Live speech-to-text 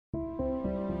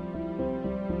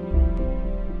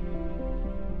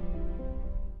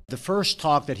the first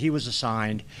talk that he was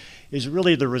assigned is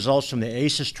really the results from the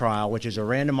ACIS trial, which is a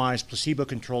randomized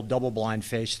placebo-controlled double-blind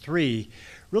phase 3,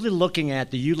 really looking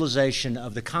at the utilization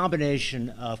of the combination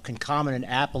of concomitant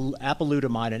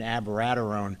apalutamide and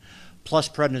abiraterone plus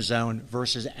prednisone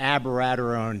versus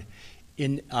abiraterone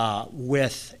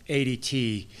with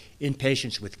ADT in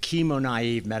patients with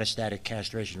chemo-naive metastatic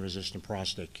castration-resistant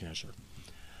prostate cancer.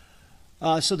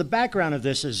 So the background of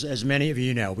this is, as many of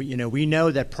you know, we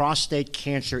know that prostate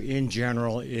cancer in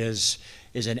general is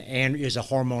a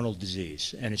hormonal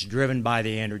disease, and it's driven by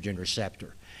the androgen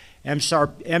receptor.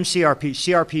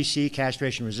 mCRPC,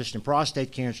 castration-resistant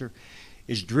prostate cancer,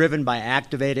 is driven by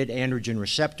activated androgen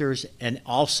receptors and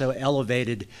also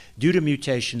elevated due to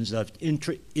mutations of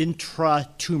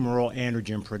intratumoral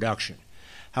androgen production.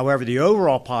 However, the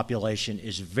overall population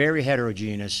is very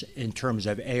heterogeneous in terms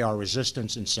of AR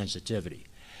resistance and sensitivity.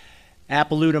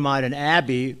 Apalutamide and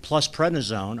Abi plus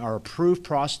prednisone are approved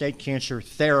prostate cancer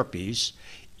therapies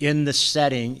in the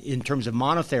setting in terms of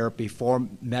monotherapy for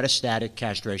metastatic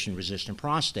castration-resistant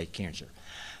prostate cancer.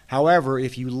 However,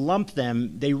 if you lump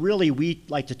them, we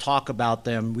like to talk about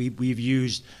them. We've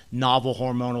used novel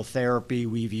hormonal therapy.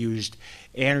 We've used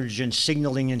androgen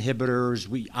signaling inhibitors.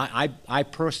 I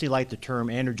personally like the term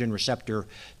androgen receptor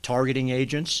targeting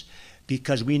agents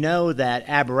because we know that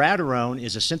abiraterone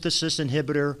is a synthesis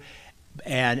inhibitor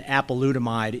and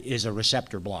apalutamide is a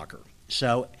receptor blocker.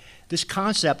 So this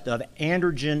concept of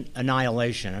androgen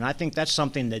annihilation, and I think that's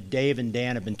something that Dave and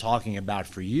Dan have been talking about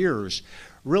for years,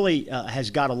 really has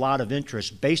got a lot of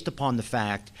interest based upon the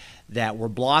fact that we're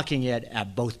blocking it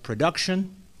at both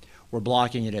production, we're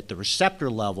blocking it at the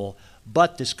receptor level,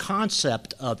 but this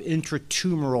concept of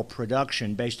intratumoral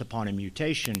production based upon a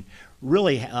mutation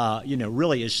really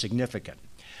is significant.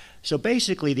 So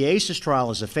basically, the ACIS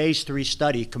trial is a phase 3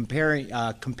 study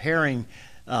comparing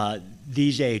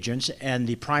these agents, and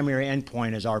the primary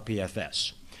endpoint is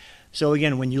rPFS. So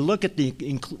again, when you look at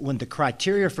when the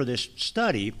criteria for this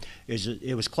study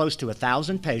it was close to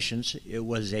 1,000 patients. It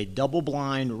was a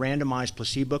double-blind, randomized,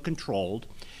 placebo-controlled.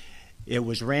 It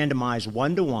was randomized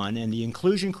 1-to-1, and the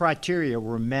inclusion criteria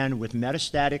were men with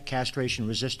metastatic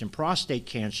castration-resistant prostate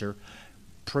cancer,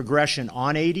 progression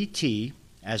on ADT,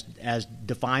 as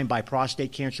defined by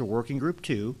Prostate Cancer Working Group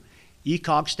 2,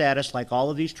 ECOG status, like all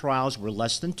of these trials, were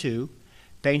less than 2,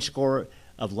 pain score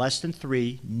of less than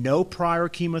 3, no prior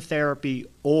chemotherapy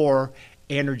or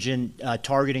androgen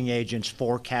targeting agents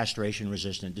for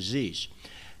castration-resistant disease.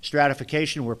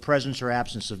 Stratification were presence or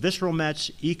absence of visceral mets,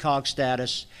 ECOG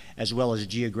status, as well as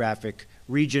geographic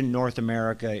region, North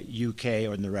America, UK,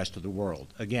 or in the rest of the world.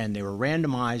 Again, they were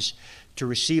randomized to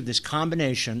receive this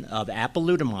combination of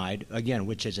apalutamide, again,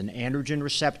 which is an androgen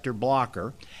receptor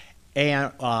blocker,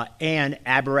 and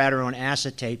abiraterone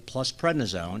acetate plus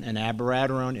prednisone. And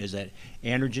abiraterone is an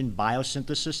androgen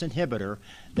biosynthesis inhibitor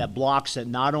that blocks it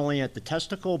not only at the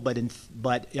testicle, but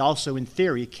also in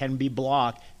theory can be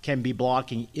blocking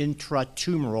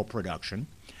intratumoral production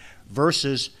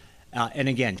versus, and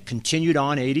again, continued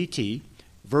on ADT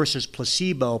versus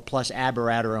placebo plus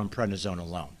abiraterone prednisone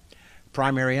alone.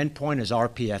 Primary endpoint is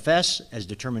rPFS as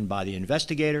determined by the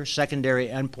investigator. Secondary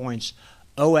endpoints: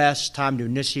 OS, time to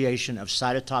initiation of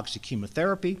cytotoxic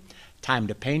chemotherapy, time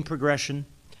to pain progression,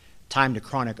 time to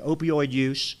chronic opioid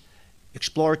use.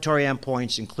 Exploratory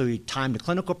endpoints include time to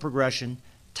clinical progression,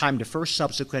 time to first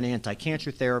subsequent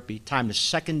anti-cancer therapy, time to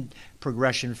second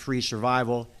progression-free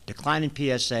survival, decline in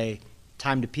PSA,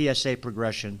 time to PSA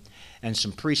progression, and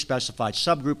some pre-specified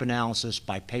subgroup analysis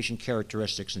by patient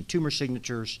characteristics and tumor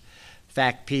signatures,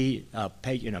 FACT-P,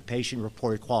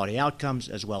 patient-reported quality outcomes,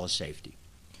 as well as safety.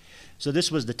 So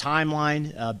this was the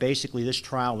timeline. Basically, this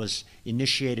trial was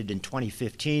initiated in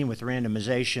 2015 with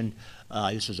randomization.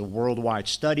 This was a worldwide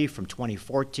study from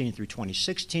 2014 through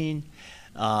 2016.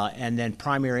 And then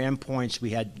primary endpoints, we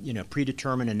had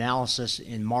predetermined analysis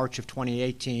in March of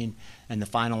 2018, and the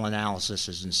final analysis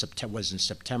was in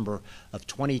September of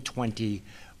 2020,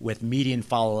 with median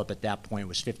follow-up at that point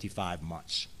was 55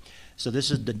 months. So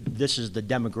this is the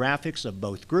demographics of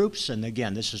both groups, and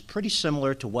again, this is pretty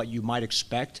similar to what you might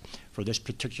expect for this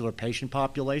particular patient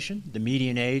population. The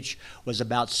median age was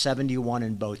about 71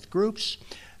 in both groups.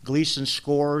 Gleason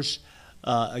scores,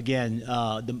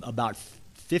 about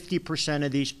 50%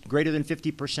 of these, greater than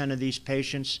 50% of these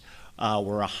patients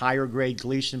were a higher grade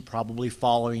Gleason, probably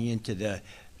falling into the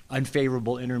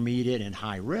unfavorable, intermediate, and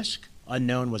high risk.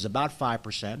 Unknown was about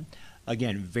 5%.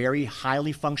 Again, very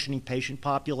highly functioning patient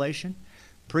population,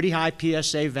 pretty high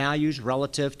PSA values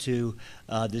relative to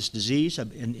this disease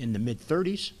in the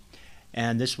mid-30s.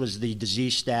 and this was the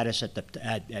disease status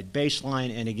at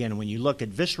baseline. And again, when you look at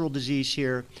visceral disease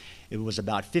here, it was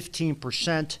about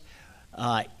 15%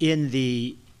 in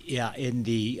the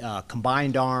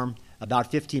combined arm,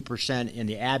 about 15% in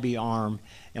the Abi arm,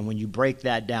 and when you break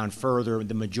that down further,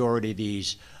 the majority of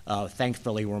these,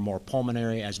 thankfully, were more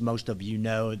pulmonary. As most of you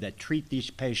know that treat these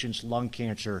patients, lung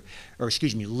cancer, or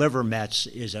excuse me, liver mets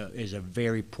is a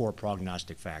very poor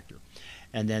prognostic factor.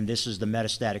 And then this is the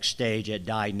metastatic stage at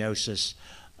diagnosis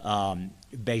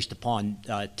based upon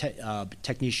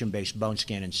technetium-based bone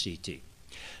scan and CT.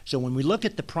 So when we look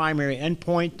at the primary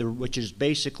endpoint, which is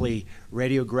basically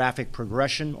radiographic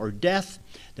progression or death,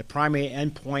 the primary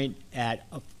endpoint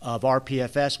of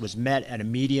RPFS was met at a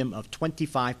median of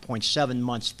 25.7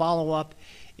 months follow-up.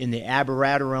 In the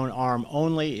Abiraterone arm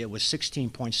only, it was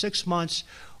 16.6 months,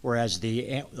 whereas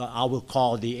I will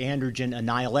call the androgen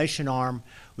annihilation arm,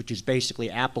 which is basically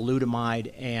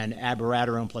apalutamide and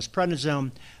abiraterone plus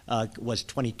prednisone, was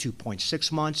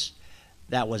 22.6 months.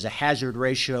 That was a hazard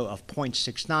ratio of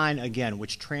 0.69, again,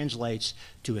 which translates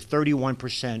to a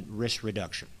 31% risk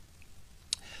reduction.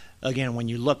 Again, when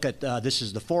you look at, this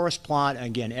is the forest plot,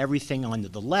 again, everything on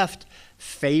the left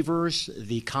favors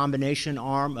the combination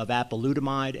arm of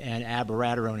apalutamide and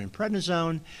abiraterone and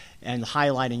prednisone, and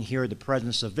highlighting here the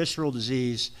presence of visceral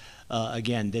disease.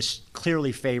 Again, this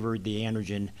clearly favored the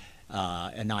androgen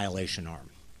annihilation arm.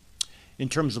 In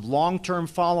terms of long-term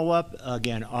follow-up,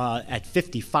 again, at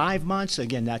 55 months,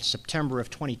 again, that's September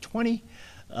of 2020,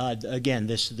 again,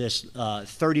 this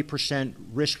 30%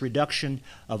 risk reduction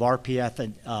of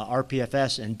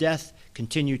RPFS and death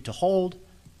continued to hold.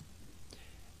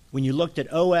 When you looked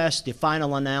at OS, the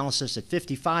final analysis at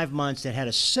 55 months, it had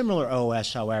a similar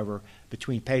OS, however,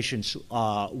 between patients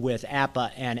with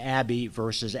APA and Abi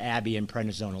versus Abi and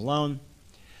prednisone alone.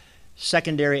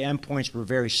 Secondary endpoints were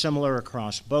very similar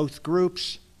across both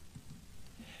groups.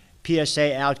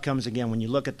 PSA outcomes, again, when you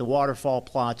look at the waterfall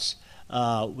plots,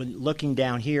 when looking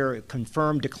down here,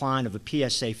 confirmed decline of a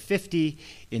PSA 50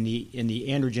 in the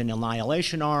androgen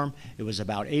annihilation arm. It was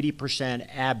about 80%.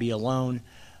 Abi alone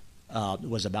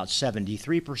was about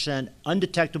 73%.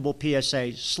 Undetectable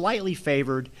PSA slightly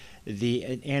favored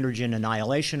the androgen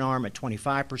annihilation arm at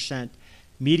 25%.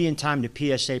 Median time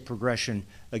to PSA progression,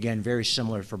 again, very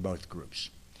similar for both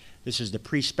groups. This is the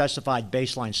pre-specified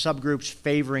baseline subgroups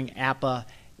favoring APA,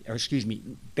 or excuse me,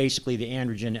 basically the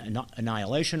androgen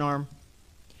annihilation arm.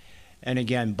 And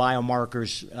again,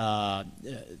 biomarkers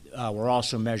were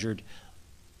also measured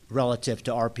relative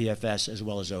to RPFS as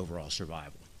well as overall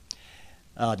survival.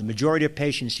 The majority of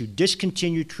patients who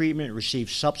discontinued treatment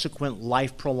received subsequent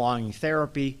life-prolonging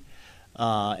therapy.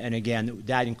 And again,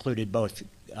 that included both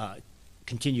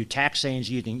continued taxanes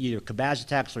using either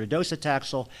cabazitaxel or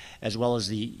docetaxel, as well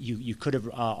as you could have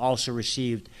also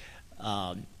received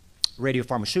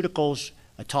radiopharmaceuticals,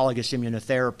 autologous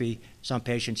immunotherapy. Some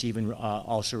patients even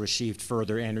also received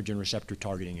further androgen receptor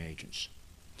targeting agents.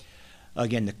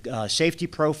 Again, the safety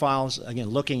profiles, again,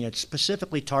 looking at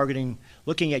specifically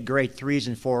looking at grade 3s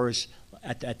and 4s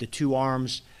at the two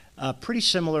arms, pretty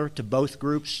similar to both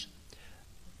groups.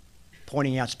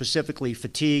 Pointing out specifically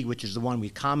fatigue, which is the one we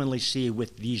commonly see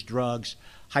with these drugs.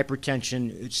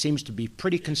 Hypertension, it seems to be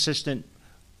pretty consistent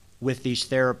with these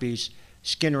therapies.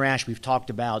 Skin rash, we've talked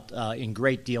about in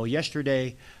great deal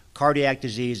yesterday. Cardiac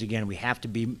disease, again, we have to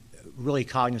be really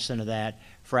cognizant of that.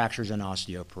 Fractures and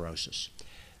osteoporosis.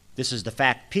 This is the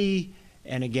FACT-P,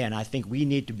 and again, I think we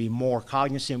need to be more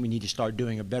cognizant. We need to start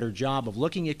doing a better job of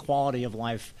looking at quality of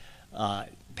life,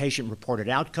 patient-reported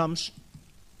outcomes.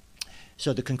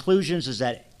 So the conclusions is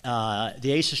that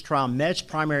the ACIS trial met its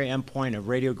primary endpoint of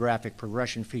radiographic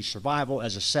progression-free survival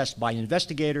as assessed by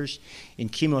investigators in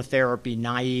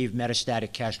chemotherapy-naive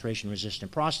metastatic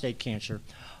castration-resistant prostate cancer.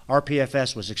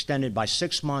 RPFS was extended by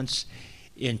 6 months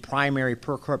in primary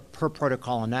per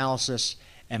protocol analysis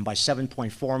and by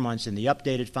 7.4 months in the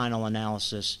updated final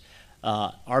analysis.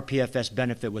 RPFS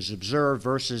benefit was observed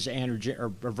versus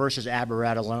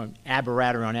abiraterone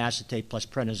acetate plus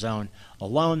prednisone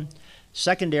alone.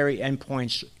 Secondary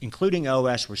endpoints, including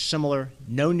OS, were similar.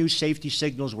 No new safety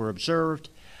signals were observed.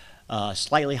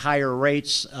 Slightly higher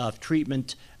rates of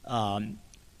treatment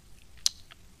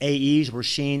AEs were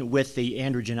seen with the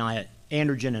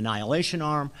androgen annihilation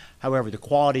arm. However, the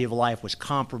quality of life was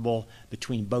comparable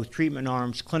between both treatment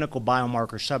arms. Clinical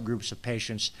biomarker subgroups of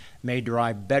patients may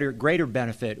derive greater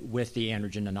benefit with the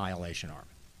androgen annihilation arm.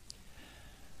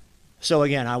 So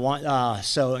again,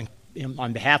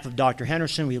 on behalf of Dr.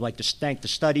 Henderson, we'd like to thank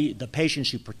the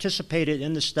patients who participated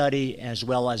in the study, as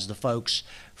well as the folks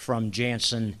from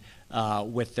Janssen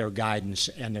with their guidance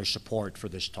and their support for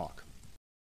this talk.